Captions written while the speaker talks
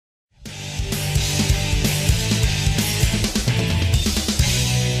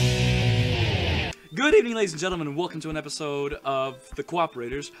evening, ladies and gentlemen, and welcome to an episode of The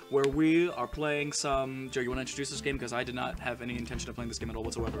Cooperators, where we are playing some... Joe, you want to introduce this game? Because I did not have any intention of playing this game at all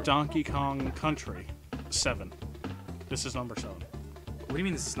whatsoever. Donkey Kong Country 7. This is number 7. What do you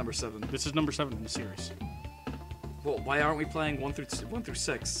mean this is number 7? This is number 7 in the series. Well, why aren't we playing 1 through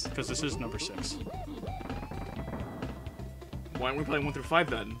 6? Because this is number 6. Why aren't we playing 1 through 5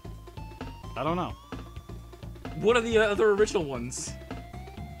 then? I don't know. What are the other original ones?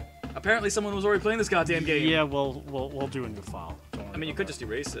 Apparently someone was already playing this goddamn game. Yeah, we'll do a new file. I mean, you could just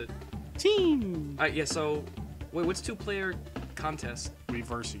erase it. Team! Alright, yeah, so... Wait, what's two-player contest?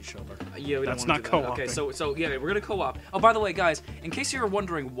 Reverse each other. Yeah, we That's don't want not to do that. co-oping. Okay, so yeah, we're gonna co-op. Oh, by the way, guys, in case you were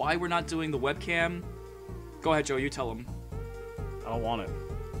wondering why we're not doing the webcam, go ahead, Joe, you tell him. I don't want it.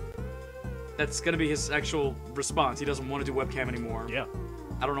 That's gonna be his actual response. He doesn't want to do webcam anymore. Yeah.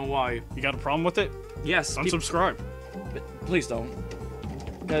 I don't know why. You got a problem with it? Yes. Unsubscribe. Please don't.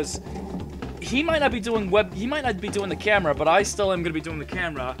 Because he might not be doing the camera, but I still am gonna be doing the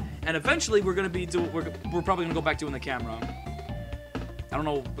camera, and eventually we're probably gonna go back doing the camera. I don't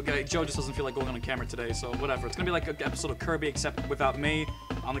know, Joe just doesn't feel like going on the camera today, so whatever. It's gonna be like an episode of Kirby, except without me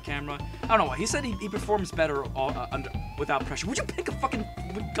on the camera. I don't know why. He said he performs better without pressure. Would you pick a fucking...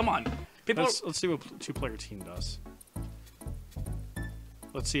 Come on. Let's see what two-player team does.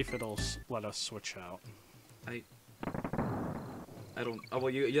 Let's see if it'll let us switch out. I don't... Oh,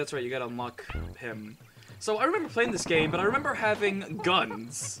 well, that's right, you gotta unlock him. So, I remember playing this game, but I remember having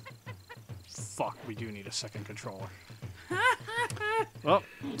guns. Fuck, we do need a second controller. Well,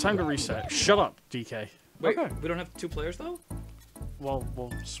 time to reset. Shut up, DK. Wait, okay. We don't have 2 players, though? Well,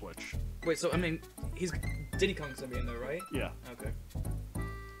 we'll switch. Wait, so, I mean, Diddy Kong's gonna be in there, right? Yeah. Okay.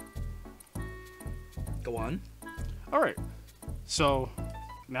 Go on. Alright. So,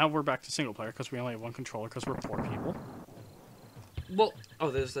 now we're back to single player, because we only have 1 controller, because we're poor people. Well,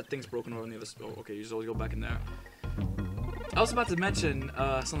 oh, there's that thing's broken over on the other... Oh, okay, you just always go back in there. I was about to mention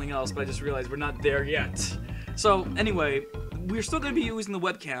something else, but I just realized we're not there yet. So, anyway, we're still going to be using the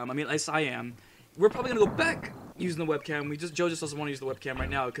webcam. I mean, at least I am. We're probably going to go back using the webcam. Joe just doesn't want to use the webcam right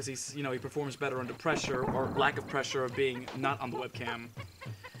now because he's, he performs better under pressure, or lack of pressure of being not on the webcam.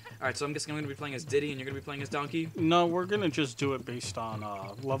 Alright, so I'm guessing I'm going to be playing as Diddy and you're going to be playing as Donkey? No, we're going to just do it based on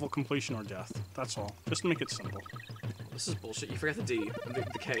level completion or death. That's all. Just to make it simple. This is bullshit. You forgot the D,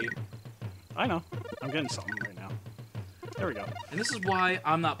 the K. I know. I'm getting something right now. There we go. And this is why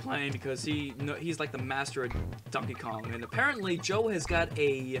I'm not playing, because he's like the master of Donkey Kong. And apparently Joe has got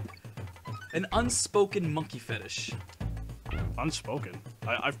an unspoken monkey fetish. Unspoken?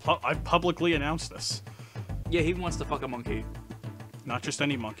 I've publicly announced this. Yeah, he wants to fuck a monkey. Not just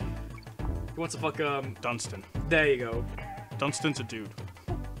any monkey. He wants to fuck, Dunstan. There you go. Dunstan's a dude.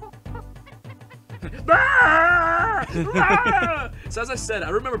 So as I said, I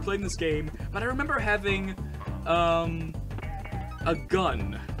remember playing this game, but I remember having, a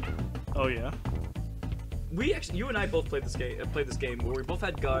gun. Oh yeah? You and I both played this game where we both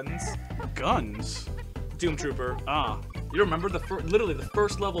had guns. Guns? Doom Trooper. Ah. You remember literally the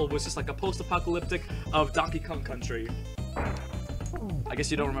first level was just like a post-apocalyptic of Donkey Kong Country. I guess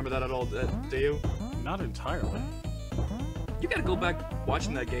you don't remember that at all, do you? Not entirely. You gotta go back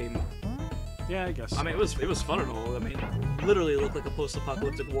watching that game. Yeah, I guess. I mean, it was fun and all. I mean, literally looked like a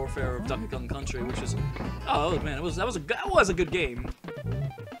post-apocalyptic warfare of Donkey Kong Country, which is, oh man, that was a good game.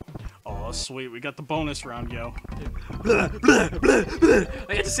 Oh, sweet, we got the bonus round, yo. Blah, blah, blah, blah.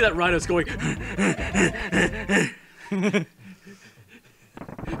 I get to see that rhino's going.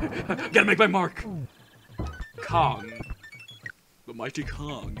 Gotta make my mark. Kong, the mighty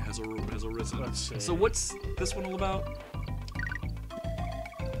Kong has arisen. Let's see. So what's this one all about?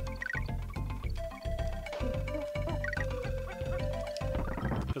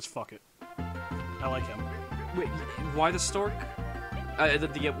 Just fuck it. I like him. Wait, why the stork?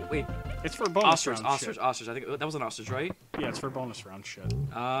 Wait. It's for bonus Ostrich. round shit. I think that was an ostrich, right? Yeah, it's for bonus round shit.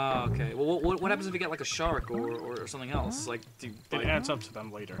 Ah, okay. Well, what happens if you get like a shark or something else? Like, It adds up to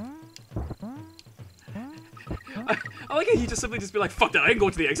them later. I like how you just simply be like, fuck that, I ain't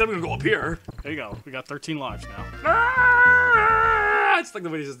going to the eggs, I'm gonna go up here. There you go. We got 13 lives now. Ah! It's like the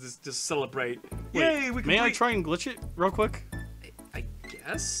way you just celebrate. Wait, Yay, we complete. may I try and glitch it real quick? I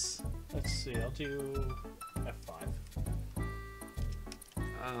guess. Let's see. I'll do F5.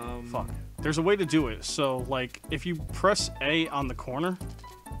 Fuck. There's a way to do it. So, like, if you press A on the corner,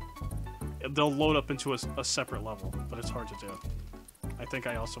 they'll load up into a separate level, but it's hard to do. I think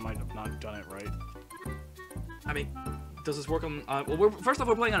I also might have not done it right. I mean, does this work on... well, first off,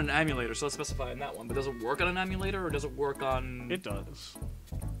 we're playing on an emulator, so let's specify on that one. But does it work on an emulator, or does it work on... It does.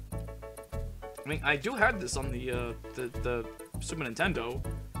 I mean, I do have this on the Super Nintendo.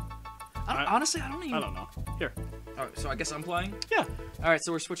 Honestly, I don't even... I don't know. Here. Alright, so I guess I'm playing? Yeah. Alright,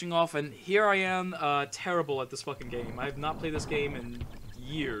 so we're switching off, and here I am, terrible at this fucking game. I have not played this game in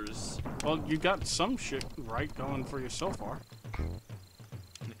years. Well, you got some shit right going for you so far.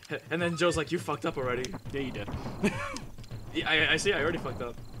 And then Joe's like, you fucked up already. Yeah, you did. Yeah, I see, I already fucked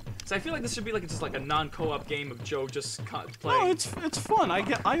up. So I feel like this should be like just like a non-co-op game of Joe just playing. No, it's fun.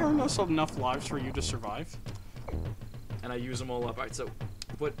 I earn us enough lives for you to survive. And I use them all up. Alright, so,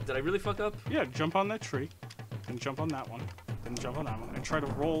 what, did I really fuck up? Yeah, jump on that tree, then jump on that one, then jump on that one, and try to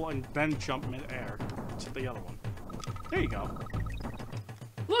roll and then jump mid-air to the other one. There you go.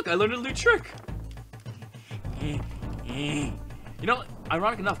 Look, I learned a new trick! You know,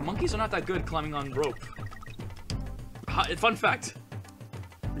 ironic enough, monkeys are not that good climbing on rope. Fun fact.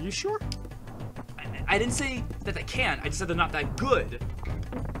 Are you sure? I didn't say that they can, I just said they're not that good.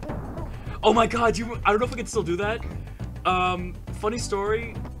 Oh my god, I don't know if we can still do that. Funny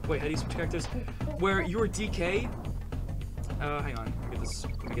story. Wait, how do you switch characters? Where you were DK. Hang on,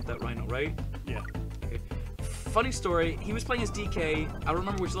 let me get that rhino, right? Yeah. Okay. Funny story, he was playing as DK. I don't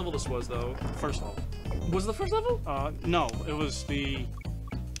remember which level this was, though. First level. Was it the first level? No, it was the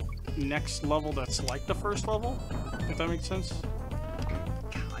next level that's like the first level, if that makes sense.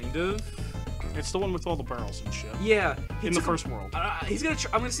 Kind of. It's the one with all the barrels and shit. Yeah. In the first world. He's gonna.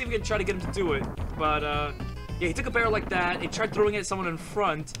 I'm gonna see if we can try to get him to do it. But yeah, he took a barrel like that. He tried throwing it at someone in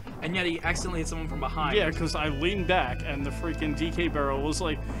front, and yet he accidentally hit someone from behind. Yeah, because I leaned back and the freaking DK barrel was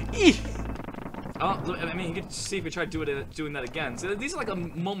like, eeh! I mean, you could see if we tried doing that again. So these are like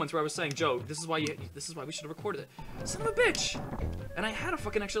moments where I was saying, Joe, this is why we should have recorded it. Son of a bitch! And I had a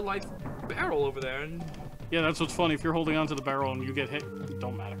fucking extra life barrel over there, and yeah, that's what's funny. If you're holding onto the barrel and you get hit, it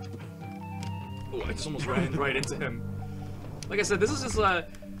don't matter. Oh, I just almost ran right into him. Like I said, this is just a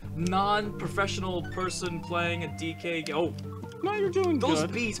non-professional person playing a DK. Oh, no, you're doing good. Those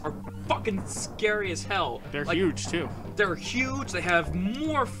bees are fucking scary as hell. They're like, huge too. They're huge. They have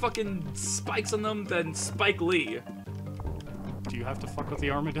more fucking spikes on them than Spike Lee. Do you have to fuck with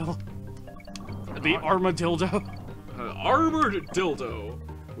the armadillo? The armadillo? Armored dildo.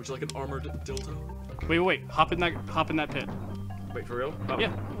 Would you like an armored dildo? Wait. Hop in that pit. Wait, for real? Oh, yeah.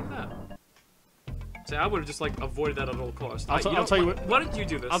 Look at that. See, I would have just like avoided that at all costs. I'll tell you what. Why did you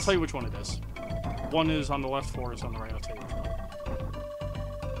do this? I'll tell you which one it is. One is on the left, 4 is on the right. I'll tell you which one.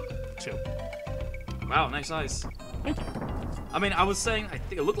 2. Wow, nice eyes. Thank you. I mean, I was saying I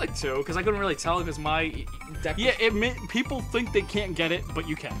think it looked like 2 because I couldn't really tell because my deck. Yeah, people think they can't get it, but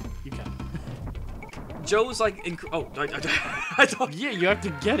you can. You can. Joe's like, I thought. Yeah, you have to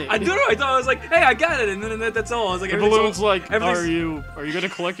get it. I don't know. I thought I was like, hey, I got it, and then that's all. I was like, the balloon's like, are you gonna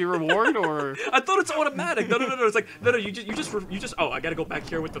collect your reward or? I thought it's automatic. No. It's like, no. You just. Oh, I gotta go back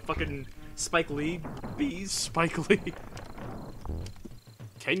here with the fucking Spike Lee bees. Spike Lee.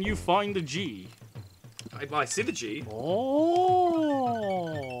 Can you find the G? I see the G.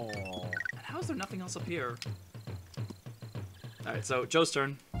 Oh. And how is there nothing else up here? All right, so Joe's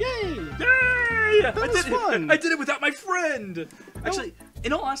turn. Yay! Yay! That was fun. I did it without my friend. Actually,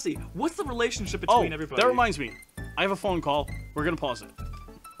 in all honesty, what's the relationship between everybody? That reminds me. I have a phone call. We're gonna pause it.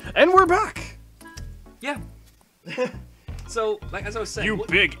 And we're back. Yeah. So, like as I was saying, you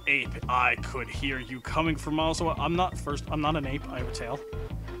big ape, I could hear you coming from miles away. I'm not an ape. I have a tail.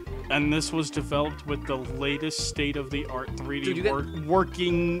 And this was developed with the latest state-of-the-art 3D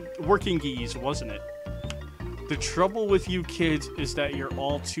working geese, wasn't it? The trouble with you kids is that you're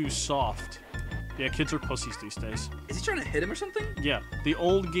all too soft. Yeah, kids are pussies these days. Is he trying to hit him or something? Yeah, the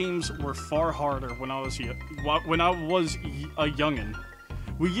old games were far harder when I was a youngin'.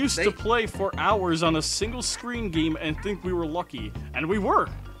 We used to play for hours on a single screen game and think we were lucky, and we were.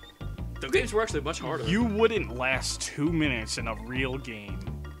 The games were actually much harder. You wouldn't last 2 minutes in a real game.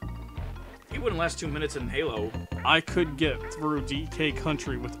 You wouldn't last 2 minutes in Halo. I could get through DK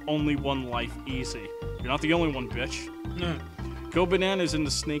Country with only 1 life easy. You're not the only one, bitch. Go bananas in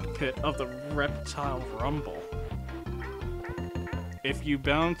the snake pit of the reptile rumble. If you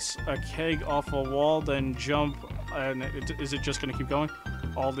bounce a keg off a wall, then jump, and is it just gonna keep going?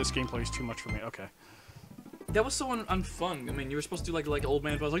 All this gameplay is too much for me. Okay. That was so unfun. I mean, you were supposed to do like old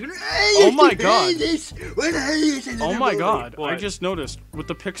man, but I was like, oh my god. Oh my god. What? I just noticed with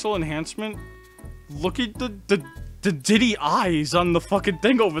the pixel enhancement. Look at the diddy eyes on the fucking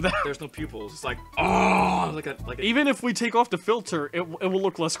thing over there. There's no pupils. It's like, oh, like a. Even if we take off the filter, it will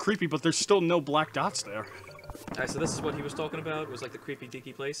look less creepy, but there's still no black dots there. Alright, so this is what he was talking about. It was like the creepy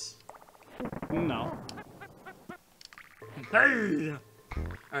deaky place. No. Hey.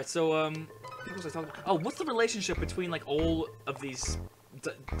 Alright, so what was I talking about? Oh, what's the relationship between like all of these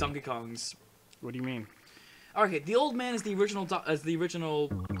Donkey Kongs? What do you mean? Okay, the old man is the original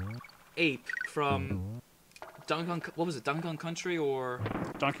ape from Donkey Kong. What was it? Donkey Kong Country or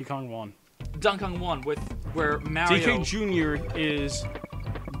Donkey Kong 1. Donkey Kong 1 with where Mario. DK Jr. is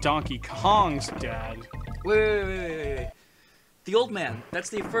Donkey Kong's dad. Wait. The old man. That's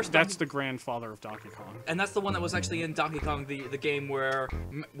the first. That's the grandfather of Donkey Kong. And that's the one that was actually in Donkey Kong, the game where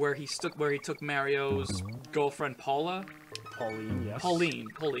he took Mario's girlfriend Paula. Pauline, yes.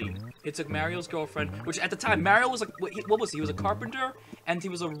 Pauline. He took Mario's girlfriend, which at the time Mario was what was he? He was a carpenter and he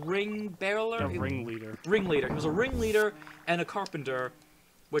was a ring bearer. A ringleader. Ringleader. He was a ringleader and a carpenter,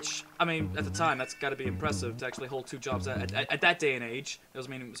 which I mean at the time that's got to be impressive to actually hold two jobs at that day and age. It was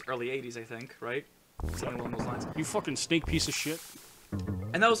early '80s, I think, right? Something along those lines. You fucking snake piece of shit.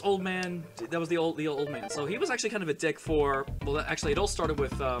 And that was old man. That was the old man. So he was actually kind of a dick for. Well, actually, it all started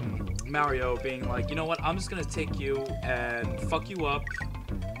with Mario being like, you know what? I'm just gonna take you and fuck you up.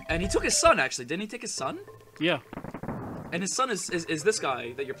 And he took his son. Actually, didn't he take his son? Yeah. And his son is this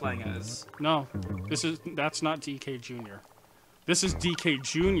guy that you're playing as. No, that's not DK Jr. This is DK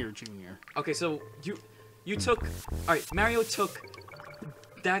Jr. Okay, so you took. All right, Mario took.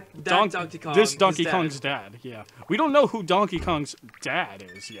 Donkey Kong. This Donkey Kong's dad, yeah. We don't know who Donkey Kong's dad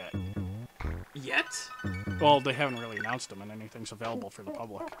is yet. Yet? Well, they haven't really announced him, and anything's available for the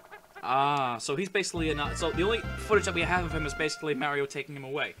public. Ah, so he's basically so the only footage that we have of him is basically Mario taking him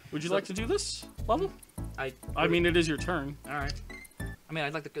away. Would you like to do this level? I mean, it is your turn. All right. I mean, I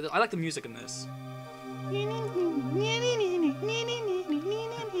like the music in this.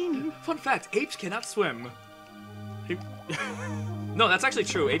 Fun fact: apes cannot swim. No, that's actually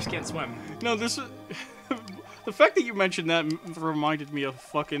true. Apes can't swim. No, this is... The fact that you mentioned that reminded me of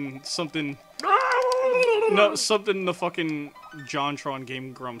fucking something... No, something the fucking JonTron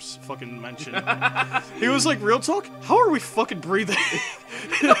Game Grumps fucking mentioned. He was like, real talk? How are we fucking breathing?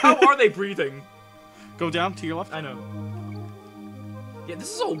 How are they breathing? Go down to your left. I know. Yeah,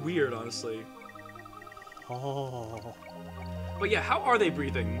 this is all weird, honestly. Oh. But yeah, how are they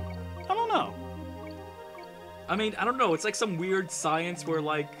breathing? I don't know. I mean, I don't know. It's like some weird science where,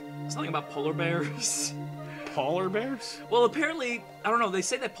 like, something about polar bears. Polar bears? Well, apparently, I don't know. They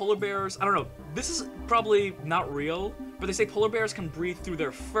say that polar bears. I don't know. This is probably not real, but they say polar bears can breathe through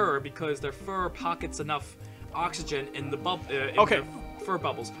their fur because their fur pockets enough oxygen in the their fur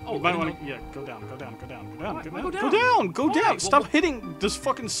bubbles. Oh, you might want to. Yeah, go down. Go down. Right, Stop hitting this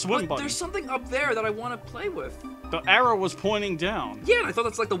fucking swim button. There's something up there that I want to play with. The arrow was pointing down. Yeah, and I thought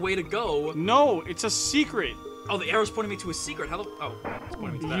that's like the way to go. No, it's a secret. Oh, the arrow's pointing me to a secret. How the? Oh, it's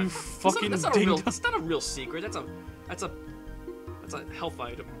pointing me to that. You fucking that's not a real secret. That's a health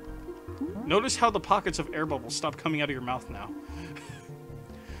item. Notice how the pockets of air bubbles stop coming out of your mouth now.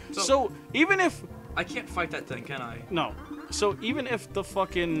 So even if I can't fight that thing, can I? No. So even if the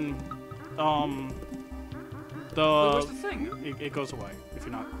fucking Where's the thing? it goes away if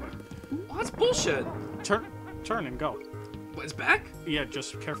you're not quick. Oh, that's bullshit. Turn and go. What, it's back? Yeah,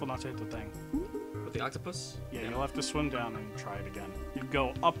 just careful not to hit the thing. With the octopus? Yeah, you'll have to swim down and try it again. You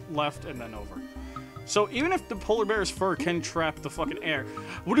go up, left, and then over. So even if the polar bear's fur can trap the fucking air,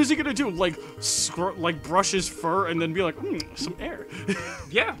 what is he gonna do? Like brush his fur and then be like, some air.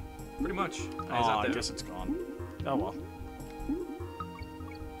 Yeah, pretty much. I guess it's gone. Oh well.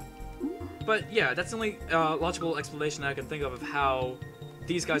 But yeah, that's the only logical explanation I can think of how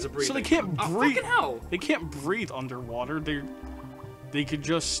these guys are breathing. So they can't breathe. Fucking hell! They can't breathe underwater. They could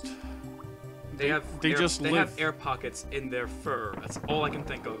just. They have live. air pockets in their fur. That's all I can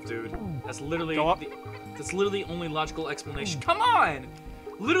think of, dude. That's literally that's literally the only logical explanation. Come on!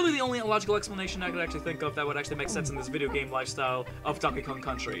 Literally the only logical explanation I could actually think of that would actually make sense in this video game lifestyle of Donkey Kong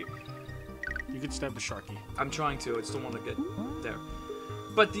Country. You could stab the Sharky. I'm trying to. I just don't want to get there.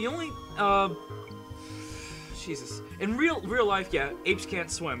 But the only Jesus. In real life, yeah, apes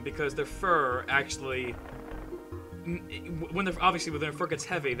can't swim because their fur actually when their fur gets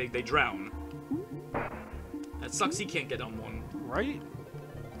heavy, they drown. That sucks he can't get on one. Right?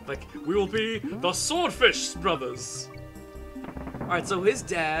 Like, we will be the Swordfish Brothers. Alright, so his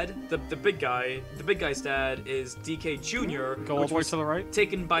dad, the big guy's dad is DK Jr. Go all the way to the right.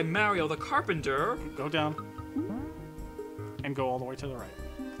 Taken by Mario the Carpenter. Go down. And go all the way to the right.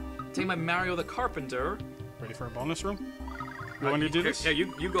 Taken by Mario the Carpenter. Ready for a bonus room? You want to do this? Yeah,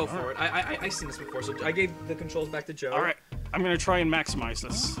 you go for it. I've seen this before, so I gave the controls back to Joe. Alright, I'm gonna try and maximize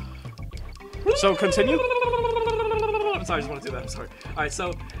this. So continue. I'm sorry, I just want to do that. I'm sorry. Alright,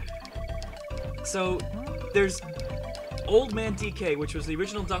 so there's Old Man DK, which was the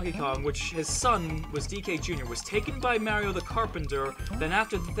original Donkey Kong, which his son was DK Jr., was taken by Mario the Carpenter. Then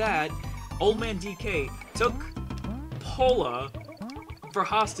after that, Old Man DK took Paula for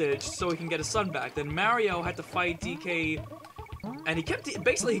hostage so he can get his son back. Then Mario had to fight DK And he kept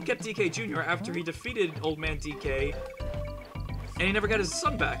basically he kept DK Jr. after he defeated Old Man DK, and he never got his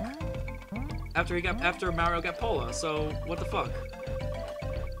son back. After Mario got Paula. So what the fuck?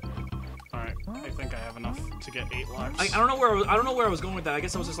 All right, I think I have enough to get 8 lives. I don't know where I was going with that. I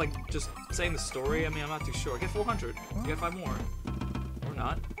guess I was just saying the story. I mean, I'm not too sure. Get 400. You get 5 more. Or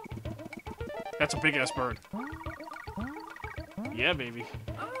not. That's a big ass bird. Yeah, baby.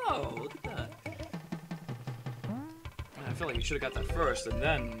 Oh, look at that. I feel like you should have got that first and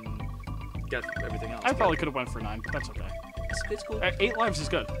then get everything else. I probably could have went for 9, but that's okay. It's cool. 8 lives is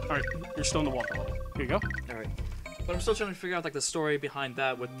good. All right, you're still in the water level. Here you go. All right. But I'm still trying to figure out like the story behind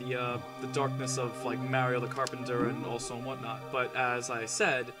that with the darkness of like Mario the Carpenter and also and whatnot. But as I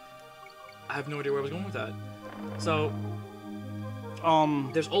said, I have no idea where I was going with that. So,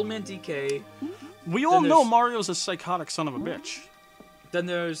 there's Old Man DK. We all know Mario's a psychotic son of a bitch. Then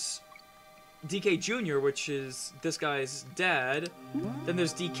there's DK Jr., which is this guy's dad. Then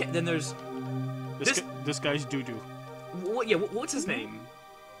there's DK. Then there's this guy's doo-doo. What's his name?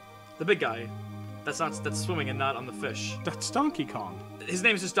 The big guy. That's swimming and not on the fish. That's Donkey Kong. His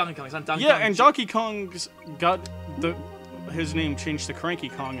name is just Donkey Kong. It's not Donkey Kong. Yeah, and Donkey Kong's got his name changed to Cranky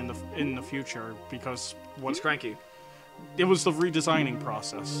Kong in the future because He's cranky. It was the redesigning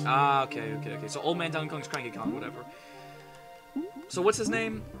process. Ah, okay. So Old Man Donkey Kong's Cranky Kong, whatever. So what's his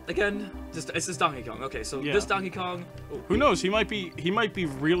name again? It's just Donkey Kong. Okay, so this Donkey Kong. Oh, who knows? He might be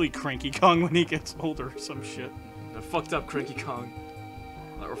really Cranky Kong when he gets older or some shit. A fucked up Cranky Kong.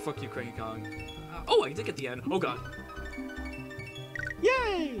 Or fuck you, Cranky Kong. Oh, I did get the end. Oh god.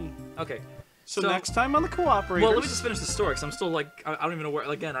 Yay! Okay. So next time on the Cooperators. Well, let me just finish the story, because I'm still like, I don't even know where,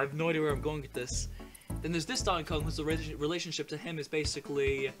 again, I have no idea where I'm going with this. Then there's this Donkey Kong, whose relationship to him is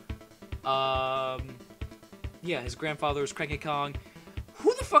basically, yeah, his grandfather is Cranky Kong.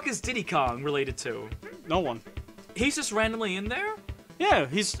 Who the fuck is Diddy Kong related to? No one. He's just randomly in there? Yeah,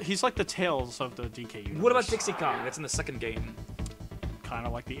 he's like the Tails of the DK universe. What about Dixie Kong? That's in the second game. Kind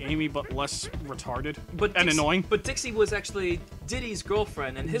of like the Amy, but less retarded and annoying. But Dixie was actually Diddy's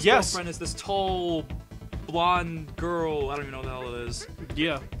girlfriend, and his girlfriend is this tall, blonde girl. I don't even know what the hell it is.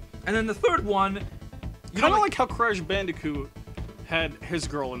 Yeah. And then the third one... Kind of like how Crash Bandicoot had his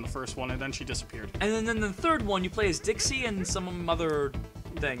girl in the first one, and then she disappeared. And then the third one, you play as Dixie and some other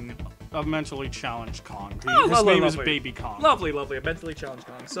thing. A mentally challenged Kong. His name is Baby Kong. Lovely, a mentally challenged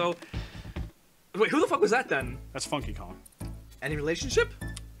Kong. So, wait, who the fuck was that then? That's Funky Kong. Any relationship?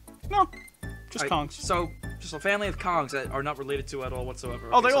 No, just Kongs. So, just a family of Kongs that are not related to at all whatsoever.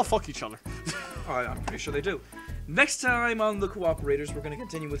 Oh, they all fuck each other. Oh, I'm pretty sure they do. Next time on the Cooperators, we're going to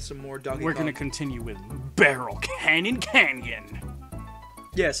continue with some more Donkey Kong. We're going to continue with Barrel Cannon Canyon.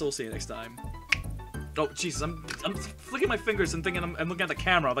 Yeah, so we'll see you next time. Oh, Jesus, I'm flicking my fingers and thinking I'm looking at the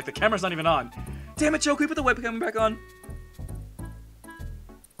camera. Like, the camera's not even on. Damn it, Joe, can we put the webcam back on?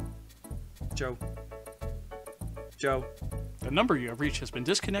 Joe. The number you have reached has been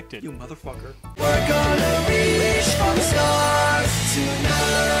disconnected. You motherfucker. We're gonna reach for the stars.